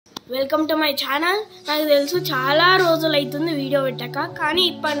Welcome to my channel. నాకు తెలుసు చాలా రోజులు అవుతుంది వీడియో పెట్టాక, కానీ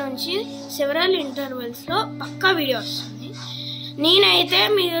ఇప్పటి నుంచి సెవరల్ ఇంటర్వెల్స్లో పక్కా వీడియో వస్తుంది. నేనైతే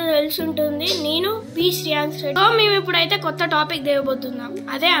మీకు తెలిసి ఉంటుంది, నేను పి శ్రేయాంశ్ రెడ్డి. సో మేము ఇప్పుడైతే కొత్త టాపిక్ దేవబోతున్నాం,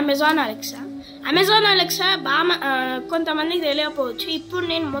 అదే అమెజాన్ అలెక్సా. అమెజాన్ అలెక్సా బాగా కొంతమందికి తెలియకపోవచ్చు. ఇప్పుడు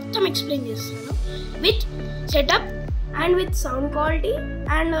నేను మొత్తం ఎక్స్ప్లెయిన్ చేస్తాను with setup and with sound quality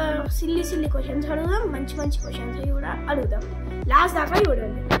and silly questions అడుగుదాం, మంచి క్వశ్చన్స్ కూడా అడుగుదాం. లాస్ట్ దాకా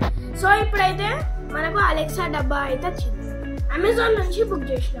చూడండి. సో ఇప్పుడైతే మనకు అలెక్సా డబ్బా అయితే వచ్చింది, అమెజాన్ నుంచి బుక్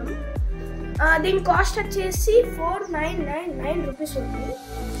చేసినాం. దీని కాస్ట్ వచ్చేసి 4,999 రూపీస్ ఉంది.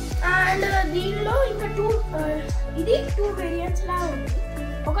 అండ్ దీనిలో ఇంకా ఇది టూ వేరియంట్స్ లా ఉంది.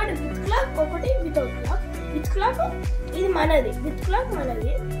 ఒకటి విత్ క్లాక్, ఒకటి వితౌట్ క్లాక్. విత్ క్లాక్ ఇది మనది, విత్ క్లాక్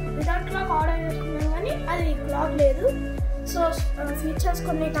మనది. వితౌట్ క్లాక్ ఆర్డర్ చేసుకున్నాం కానీ అది క్లాక్ లేదు. సో ఫీచర్స్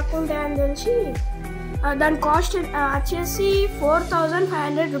కొన్ని తక్కువ ఉంటాయని తెలిసి దాని కాస్ట్ వచ్చేసి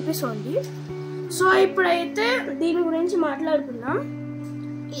 4,500 రూపీస్ ఉంది. సో ఇప్పుడైతే దీని గురించి మాట్లాడుకుందాం.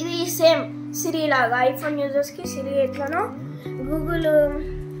 ఇది సేమ్ సిరి లాగా, ఐఫోన్ యూజర్స్కి సిరి ఎట్లానో, గూగుల్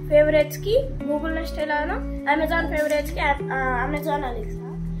ఫేవరెట్స్కి గూగుల్ నెస్ట్ ఎలానో, అమెజాన్ ఫేవరెట్స్కి అమెజాన్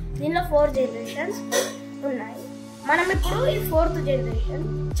అలెక్సా. దీనిలో 4 జనరేషన్స్ ఉన్నాయి. మనం ఇప్పుడు ఈ 4th జనరేషన్.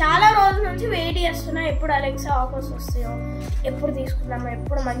 చాలా రోజుల నుంచి వెయిట్ చేస్తున్నా, ఎప్పుడు అలెక్సా ఆఫర్స్ వస్తాయో, ఎప్పుడు తీసుకుందామో,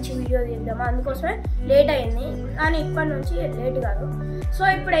 ఎప్పుడు మంచి వీడియో తీద్దామో. అందుకోసమే లేట్ అయింది, కానీ ఇప్పటి నుంచి లేట్ కాదు. సో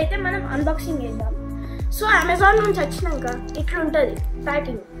ఇప్పుడైతే మనం అన్బాక్సింగ్ చేద్దాం. సో అమెజాన్ నుంచి వచ్చినాక ఇట్లుంటుంది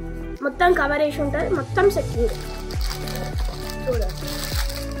ప్యాకింగ్, మొత్తం కవర్ వేసి ఉంటుంది, మొత్తం సెక్యూర్.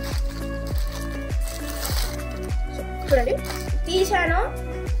 చూడండి తీసాను.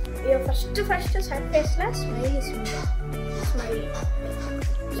 ఫస్ట్ సర్ఫేస్ లా smiley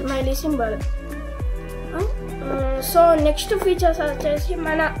symbol. So next features వచ్చేసి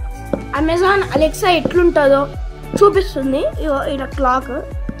మన అమెజాన్ అలెక్సా ఎట్లుంటుందో చూపిస్తుంది. ఇలా క్లాక్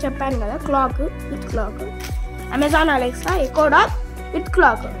చెప్పాను కదా, clock with clock. Amazon Alexa echo dot with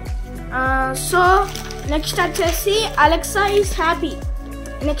clock. So next వచ్చేసి Alexa is happy.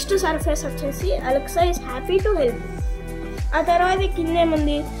 Next surface వచ్చేసి Alexa is happy to help. ఆ తర్వాత కింద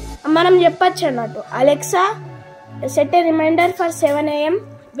ఏముంది మనం చెప్పచ్చు అన్నట్టు, Alexa set A reminder for 7 AM,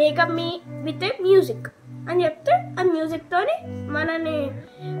 wake up me with a music అని చెప్తే ఆ మ్యూజిక్తోని మనని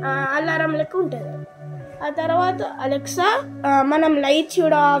అలారం లెక్క ఉంటుంది. ఆ తర్వాత అలెక్సా మనం లైట్స్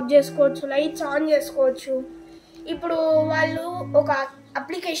కూడా ఆఫ్ చేసుకోవచ్చు, లైట్స్ ఆన్ చేసుకోవచ్చు. ఇప్పుడు వాళ్ళు ఒక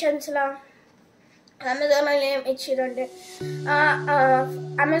అప్లికేషన్స్లా అమెజాన్ ఏం ఇచ్చారంటే,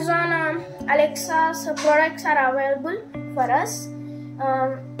 Amazon అలెక్సాస్ products are available for us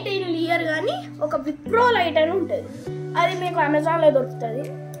year కానీ ఒక విప్రో లైట్ అని ఉంటుంది, అది మీకు అమెజాన్లో దొరుకుతుంది.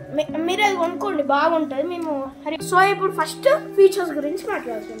 మీరు అది కొనుక్కోండి, బాగుంటుంది. మేము సో ఇప్పుడు ఫస్ట్ ఫీచర్స్ గురించి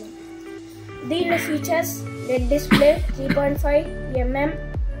మాట్లాడుతున్నాం. దీనిలో features LED display, 3.5 mm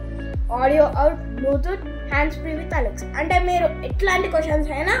audio out, Bluetooth, hands free with Alexa. అంటే మీరు ఎట్లాంటి క్వశ్చన్స్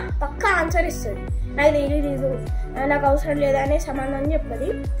అయినా పక్కా ఆన్సర్ ఇస్తుంది. నాకు తెలియదు, నాకు అవసరం లేదనే సమాధానం చెప్పది.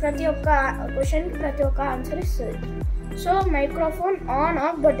 ప్రతి ఒక్క క్వశ్చన్కి ప్రతి ఒక్క ఆన్సర్ ఇస్తుంది. So microphone on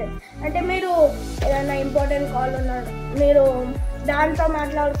off button, అంటే మీరు ఏదైనా ఇంపార్టెంట్ కాల్ ఉన్నారు, మీరు దాంతో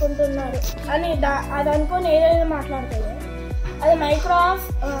మాట్లాడుకుంటున్నారు అని అది అనుకొని ఏదైనా మాట్లాడుతుంది, అది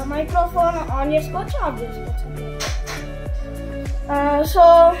మైక్రోఫోన్ ఆన్ చేసుకోవచ్చు, ఆఫ్ చేసుకోవచ్చు. సో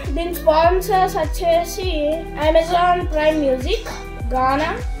దీని స్పాన్సర్స్ వచ్చేసి అమెజాన్ ప్రైమ్ మ్యూజిక్, గానా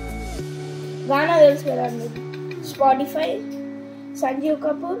తెలుసు కదండి, స్పాటిఫై, సంజీవ్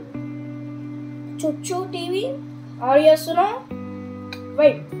కపూర్, చుచ్చు టీవీ, ఆడియోస్లో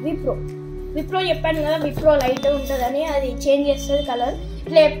విప్రో చెప్పాను కదా, విప్రో లైట్ ఉంటుందని, అది చేంజ్ చేస్తుంది కలర్.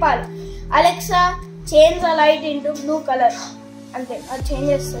 ఇట్లా చెప్పాలి, Alexa change the light into blue colour, అంతే, అది చేంజ్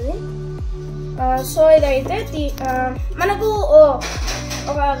చేస్తుంది. సో ఇదైతే మనకు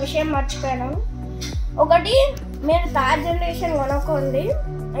ఒక విషయం మర్చిపోయాను. ఒకటి, మీరు 3rd జనరేషన్ కొనుక్కోండి.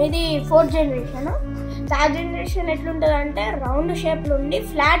 ఇది 4th జనరేషన్. 3rd జనరేషన్ ఎట్లుంటుంది అంటే రౌండ్ షేప్లో ఉండి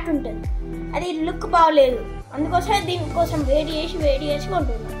ఫ్లాట్ ఉంటుంది, అది లుక్ బాగలేదు. అందుకోసమే దీనికోసం వేడి చేసి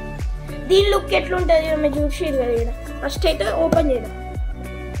కొంటున్నాం. దీని లుక్ ఎట్లుంటుంది మేము చూసి కదా. ఫస్ట్ అయితే ఓపెన్ చేద్దాం.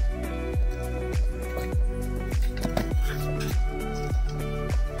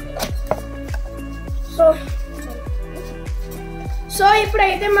 సో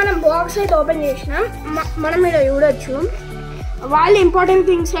ఇప్పుడైతే మనం బాక్స్ అయితే ఓపెన్ చేసినాం. మనం ఇక్కడ చూడొచ్చు, వాళ్ళు ఇంపార్టెంట్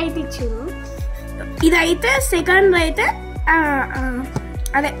థింగ్స్ అయితే ఇచ్చారు. ఇదైతే సెకండ్ అయితే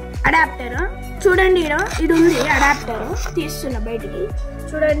అదే అడాప్టర్. చూడండి, ఇది ఉంది అడాప్టర్, తీస్తున్నా బయటికి.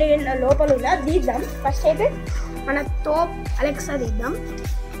 చూడండి లోపల ఉందా, తీద్దాం. ఫస్ట్ అయితే మన టాప్ అలెక్సా తీద్దాం.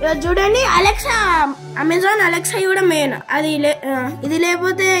 చూడండి అలెక్సా, అమెజాన్ అలెక్సా కూడా మెయిన్. అది ఇది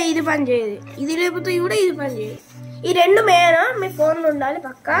లేకపోతే ఇది పని చేయదు, ఇది లేకపోతే కూడా ఇది పని చేయదు. ఈ రెండు మెయిన్ మీ ఫోన్లో ఉండాలి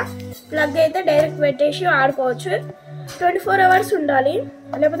పక్కా. ప్లగ్ అయితే డైరెక్ట్ పెట్టేసి ఆడుకోవచ్చు. 24 hours ఉండాలి,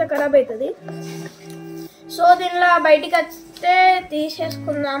 లేకపోతే ఖరాబ్ అవుతుంది. సో దీనిలో బయటికి వస్తే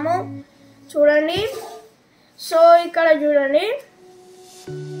తీసేసుకుందాము. చూడండి. సో ఇక్కడ చూడండి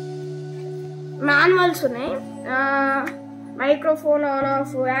మాన్యువల్స్ ఉన్నాయి. Microphone on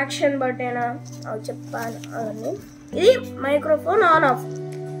off, action button చెప్పాను అవన్నీ. ఇది మైక్రోఫోన్ ఆన్ ఆఫ్,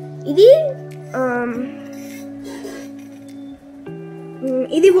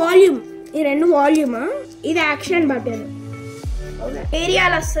 ఇది వాల్యూమ్, ఈ రెండు వాల్యూమ్, ఇది యాక్షన్ బటన్.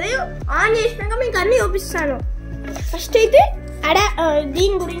 ఏరియాలు వస్తుంది. ఆన్ చేసినాక మీకు అన్నీ చూపిస్తాను. ఫస్ట్ అయితే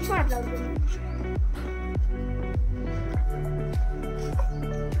దీని గురించి మాట్లాడుతున్నాను.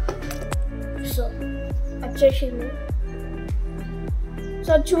 సో వచ్చేసింది.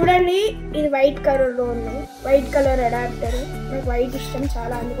 సో చూడండి, ఇది వైట్ కలర్లో ఉంది. వైట్ కలర్ అడాప్టర్, నాకు వైట్ ఇష్టం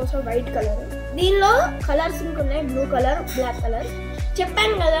చాలా, అందుకోసం వైట్ కలర్. దీనిలో colours ఇంకున్నాయి, blue colour, black colour.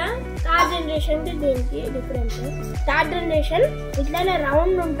 చెప్పాను కదా థర్డ్ జనరేషన్కి దీనికి డిఫరెన్స్. థర్డ్ జనరేషన్ ఇట్లానే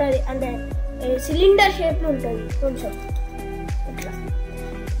రౌండ్ ఉంటుంది, అంటే సిలిండర్ షేప్లో ఉంటుంది కొంచెం ఇట్లా.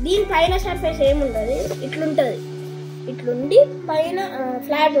 దీనిపైన సర్ఫేస్ ఏముంటుంది, ఇట్లుంటుంది. ఇట్లుండి పైన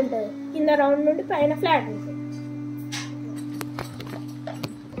ఫ్లాట్ ఉంటుంది, కింద రౌండ్ నుండి పైన ఫ్లాట్ ఉంటుంది.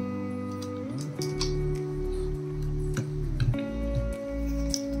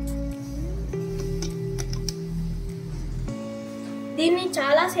 దీన్ని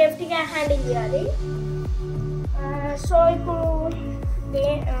చాలా సేఫ్టీగా హ్యాండిల్ చేయాలి. సో ఇప్పుడు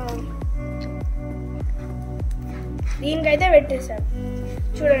దీనికైతే పెట్టేసాం.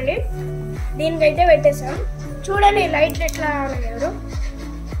 చూడండి, దీనికైతే పెట్టేసాం. చూడండి లైట్లు ఎట్లా ఎవరు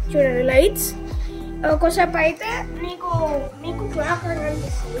చూడండి లైట్స్. ఒకసేపు అయితే మీకు క్లాక్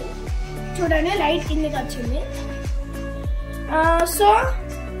అనిపిస్తుంది. చూడండి లైట్ కిందకి వచ్చింది. సో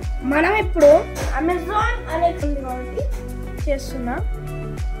మనం ఇప్పుడు అమెజాన్ అలెక్సా చేస్తున్నా.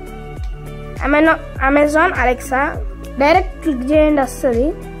 అమెజాన్ అలెక్సా డైరెక్ట్ క్లిక్ చేయండి, వస్తుంది.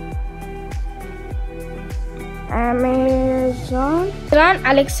 అమెజాన్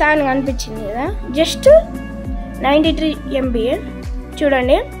అలెక్సా అని కనిపించింది కదా, జస్ట్ 93 MB.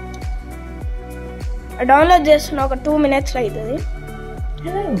 చూడండి డౌన్లోడ్ చేస్తున్న ఒక 2 minutes అవుతుంది.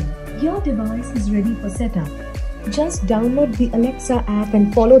 Hello, your device is ready for setup. Just download the Alexa app and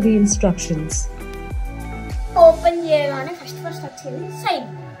follow the instructions. Open చేయగానే ఫస్ట్ వచ్చింది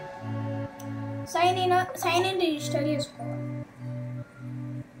సైన్ ఇన్ రిజిస్టర్ చేసుకోవాలి.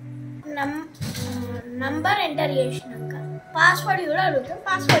 నంబర్ ఎంటర్ చేసినాక పాస్వర్డ్ కూడా అడుగుతుంది.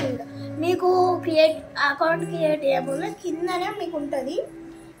 పాస్వర్డ్ కూడా మీకు అకౌంట్ క్రియేట్ చేయబోలే కిందనే మీకు ఉంటుంది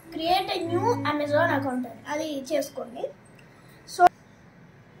create a new Amazon account అని, అది చేసుకోండి.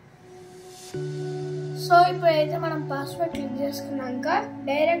 సో ఇప్పుడైతే మనం పాస్వర్డ్ క్లిక్ చేసుకున్నాక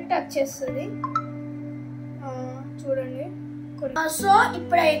డైరెక్ట్ వచ్చేస్తుంది. చూడండి. సో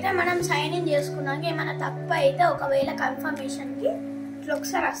ఇప్పుడైతే మనం సైన్ ఇన్ చేసుకున్నాక ఏమైనా తప్పు అయితే ఒకవేళ కన్ఫర్మేషన్కి ఇట్లా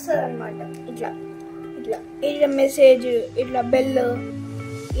ఒకసారి వస్తుంది అనమాట. ఇట్లా ఈడ మెసేజ్, ఇట్లా బెల్,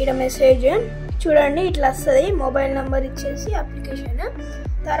 ఈడ మెసేజ్ చూడండి ఇట్లా వస్తుంది. మొబైల్ నెంబర్ ఇచ్చేసి అప్లికేషన్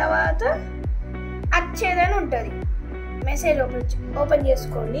తర్వాత వచ్చేదని ఉంటుంది. మెసేజ్ ఓపెన్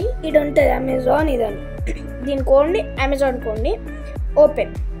చేసుకోండి. ఇది ఉంటుంది అమెజాన్, ఇదని దీని కోండి అమెజాన్ కోండి.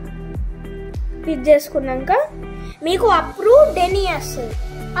 ఓపెన్ క్లిక్ చేసుకున్నాక మీకు అప్రూవ్ డెనీ వస్తుంది.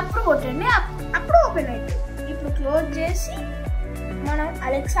 అప్రూవ్ కొట్టండి, అప్పుడు ఓపెన్ అవుతుంది. ఇప్పుడు క్లోజ్ చేసి మనం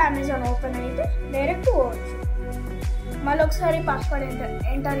అలెక్సా అమెజాన్ ఓపెన్ అయితే డైరెక్ట్ పోవచ్చు. మళ్ళీ ఒకసారి పాస్వర్డ్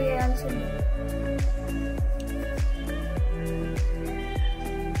ఎంటర్ చేయాల్సింది.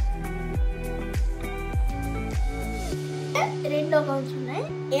 రెండు అకౌంట్స్ ఉన్నాయి,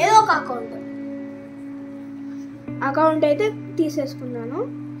 ఏదో ఒక అకౌంట్ అయితే తీసేసుకున్నాను.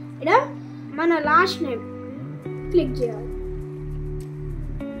 ఇక్కడ మన లాస్ట్ నేమ్ క్లిక్ చేయాలి,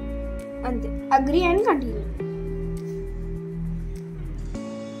 అంతే. అగ్రీ అండ్ కంటిన్యూ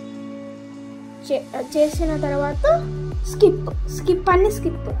చేసిన తర్వాత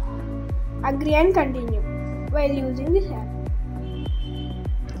skip agree and continue while using this app.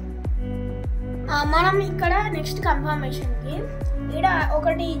 మనం ఇక్కడ నెక్స్ట్ కన్ఫర్మేషన్కి ఇక్కడ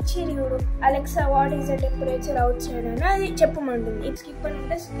ఒకటి ఇచ్చి చూడు, Alexa what is the temperature out side అని అది చెప్పమంటుంది. ఇది స్కిప్ అని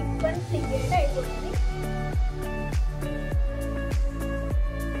ఉంటే స్కిప్ అని క్లిక్ చేయండి, అయిపోతుంది.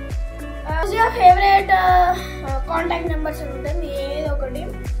 యువర్ ఫేవరెట్ కాంటాక్ట్ నెంబర్స్ అని ఉంటుంది, ఏదో ఒకటి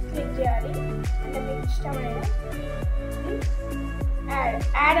క్లిక్ చేయాలి. అంటే మీకు ఇష్టమైన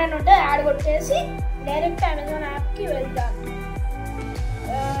యాడ్ అని ఉంటే యాడ్ కొట్టేసి డైరెక్ట్ అమెజాన్ యాప్కి వెళ్తాను.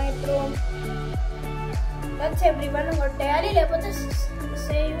 ఇప్పుడు వచ్చి ఎవ్రీవన్ కొట్టేయాలి, లేకపోతే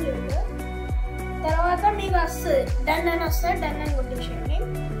సేవ్ లేదు. తర్వాత మీకు వస్తుంది డన్ అని వస్తుంది, డన్ అని కొట్టేసేయండి.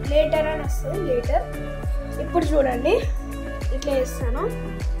 లేటర్ అని వస్తుంది, లేటర్. ఇప్పుడు చూడండి ఇట్లా చేస్తాను.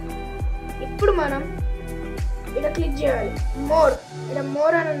 ఇప్పుడు మనం ఇక్కడ క్లిక్ చేయాలి, మోర్. ఇక్కడ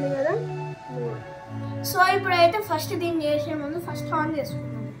మోర్ అని ఉంది కదా, మోర్. సో ఇప్పుడైతే ఫస్ట్ దీన్ని చేసే ముందు ఫస్ట్ ఆన్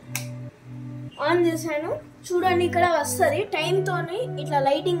చేసుకున్నాను. ఆన్ చేశాను, చూడండి ఇక్కడ వస్తుంది టైంతోని ఇట్లా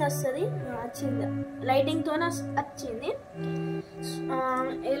లైటింగ్ వస్తుంది. వచ్చింది, లైటింగ్తోనే వచ్చింది.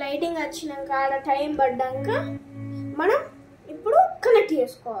 ఈ లైటింగ్ వచ్చినాక ఆడ టైం పడ్డాక మనం ఇప్పుడు కనెక్ట్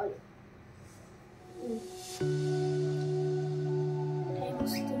చేసుకోవాలి. టైం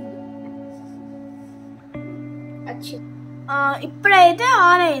వస్తుంది, వచ్చింది. ఇప్పుడైతే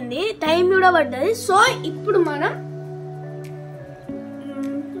ఆన్ అయింది, టైం కూడా పడ్డది. సో ఇప్పుడు మనం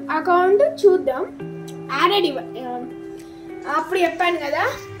అకౌంట్ చూద్దాం. యాడెడ్ అప్పుడు చెప్పాను కదా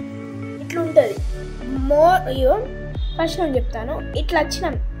ఇట్లా ఉంటుంది. మోర్ అయ్యో ఫస్ట్ నేను చెప్తాను. ఇట్లా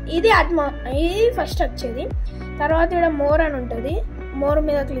వచ్చినాం, ఇది ఇది ఫస్ట్ వచ్చేది. తర్వాత ఇక్కడ మోర్ అని ఉంటుంది, మోర్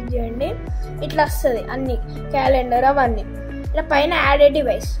మీద క్లిక్ చేయండి. ఇట్లా వస్తుంది అన్ని క్యాలెండర్ అవన్నీ. ఇలా పైన యాడెడ్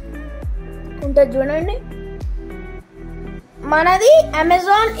డివైస్ ఉంటుంది చూడండి. మనది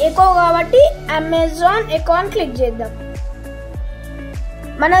అమెజాన్ ఎకో కాబట్టి అమెజాన్ ఎకోని క్లిక్ చేద్దాం.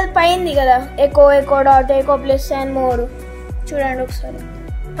 మనది పైంది కదా echo, echo dot, echo plus and more. చూడండి ఒకసారి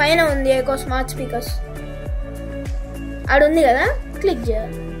పైన ఉంది ఎకో స్మార్ట్ స్పీకర్స్. ఆడ ఉంది కదా, క్లిక్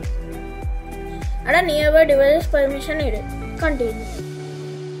చేయాలి. ఆడ near by devices permission needed, continue.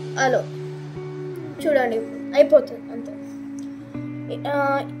 Hello చూడండి అయిపోతుంది అంతే.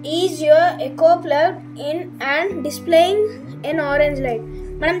 Is your echo plug in and displaying in orange light.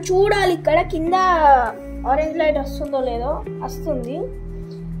 మనం చూడాలి ఇక్కడ కింద ఆరెంజ్ లైట్ వస్తుందో లేదో, వస్తుంది.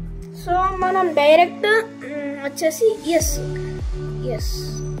 సో మనం డైరెక్ట్ వచ్చేసి ఎస్ ఎస్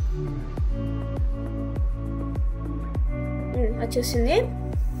వచ్చేసింది.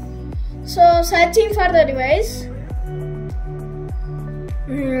 So searching for the device.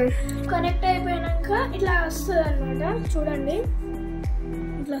 Connect అయిపోయాక ఇట్లా వస్తుంది అనమాట. చూడండి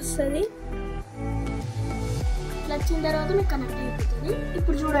ఇట్లా వస్తుంది. ఇట్లా వచ్చిన తర్వాత మీకు కనెక్ట్ అయిపోతుంది.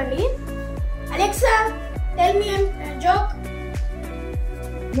 ఇప్పుడు చూడండి, Alexa tell me joke.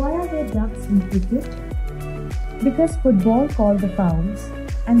 Why are there ducks in cricket? Because football called the fouls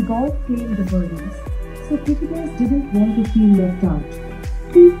and golf claimed the birdies, so cricketers didn't want to feel left out.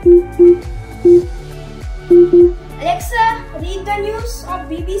 Alexa, read the news of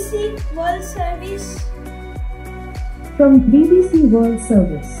BBC World Service. From BBC World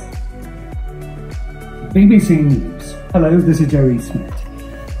Service. BBC News. Hello, this is Jerry Smith.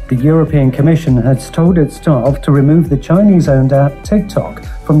 The European Commission has told its staff to remove the Chinese-owned app TikTok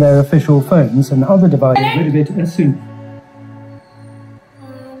from their official phones and other devices. Get rid of it as soon.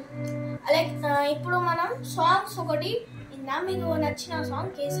 ఇప్పుడు మనం songs ఒకటి ఇందా మీకు నచ్చిన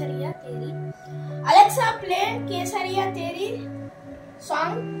song Kesariya Theri. Alexa play Kesariya Theri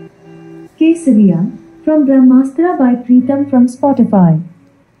song. Kesaria from Brahmastra by Preetham from Spotify.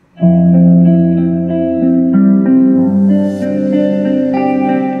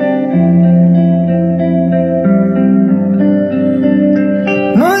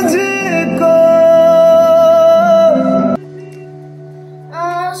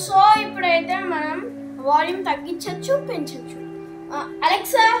 So ఇప్పుడైతే మనం volume తగ్గించవచ్చు, పెంచవచ్చు.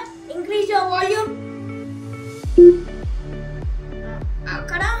 Alexa increase your volume.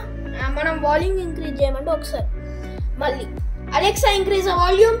 అక్కడ మనం వాల్యూమ్ ఇంక్రీజ్ చేయమంటే ఒకసారి మళ్ళీ అలెక్సా ఇంక్రీజ్ యువర్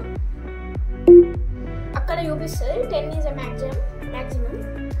వాల్యూమ్ అక్కడ చూపిస్తుంది. 10 ఈజ్ మ్యాక్సిమం.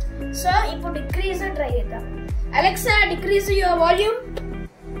 సో ఇప్పుడు డిక్రీజ్ ట్రై చేద్దాం. Alexa decrease your volume.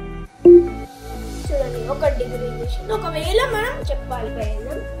 చూడండి 1 డిగ్రీ చేసింది. ఒకవేళ మనం చెప్పాలి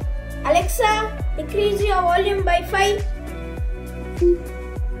ప్రయత్నం, Alexa decrease your volume by 5.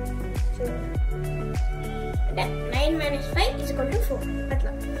 అంటే 9 - 5 = 4.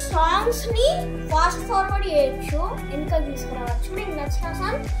 అట్లా సాంగ్స్ ని ఫాస్ట్ ఫార్వర్డ్ చేయొచ్చు, వెనుక తీసుకురావచ్చు. మీకు నచ్చిన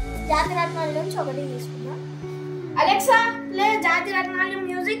సాంగ్ జాతి రత్నాల నుంచి ఒకటి తీసుకుందాం. అలెక్సా ప్లే జాతి రత్నాలు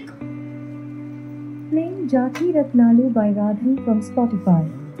music. Playing Jati Ratnalu by Radhan from Spotify.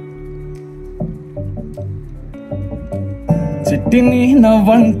 చిట్టిని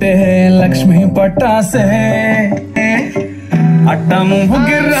నవ్వంటే Lakshmi పట్టాసే అట్టము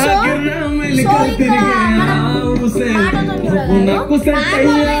గిర్రా గిర్రా మెలిక తిరిగే ఆవుసే నాకు సెట్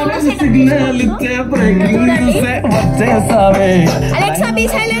అయ్యారు సిగ్నల్ ఇచ్చే breaking న్యూసే వచ్చేసావే. Alexa be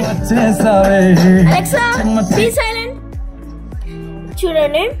silent. వచ్చేసావే. Alexa be silent.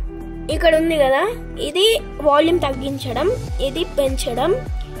 చూడండి ఇక్కడ ఉంది కదా, ఇది వాల్యూమ్ తగ్గించడం, ఇది పెంచడం,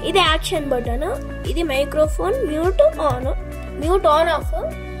 ఇది యాక్షన్ బటన్, ఇది microphone, mute on off.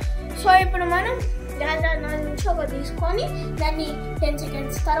 So ఇప్పుడు మనం దాని నుంచి ఒక తీసుకొని దాన్ని 10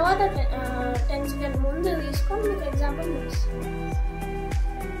 సెకండ్స్ తర్వాత 10 సెకండ్ ముందు తీసుకొని మీకు ఎగ్జాంపుల్ చూపిస్తాను.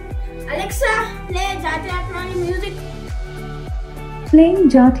 Alexa, play Jati Ratnalu music. Playing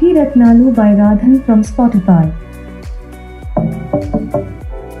Jati Ratnalu by Radhan from Spotify.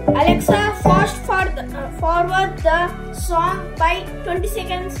 Alexa, forward the song by 20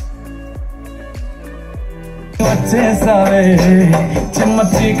 seconds. వచ్చేసావే చిమ్మ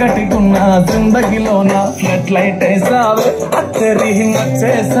చీకటికున్న జిందగీలోన ఫ్లడ్ లైట్ వేసావే అత్తరి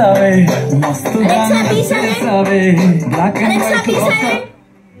నచ్చేసావే మస్తుగా నచ్చేసావే బ్లాక్ అండ్ వైట్.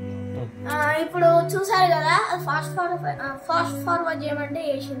 ఇప్పుడు చూసారు కదా ఫాస్ట్ ఫార్వర్డ్ చేయమంటే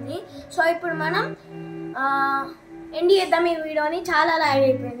చేసింది. సో ఇప్పుడు మనం ఎండ్ చేద్దాం ఈ వీడియోని. చాలా లైవ్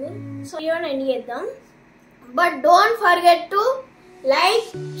అయిపోయింది. సో వీడియోని ఎండ్ చేద్దాం. But don't forget to like,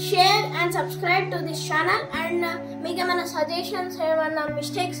 share and subscribe to this channel. And మీకు ఏమైనా సజెషన్స్, ఏమైనా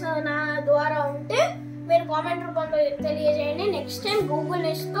మిస్టేక్స్ నా ద్వారా ఉంటే మీరు కామెంట్ రూపంలో తెలియజేయండి. నెక్స్ట్ టైం గూగుల్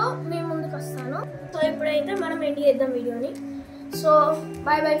నెస్ట్తో మేము ముందుకు వస్తాను. సో ఇప్పుడైతే మనం ఎండ్ చేద్దాం వీడియోని. So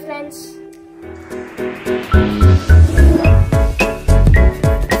by bye friends.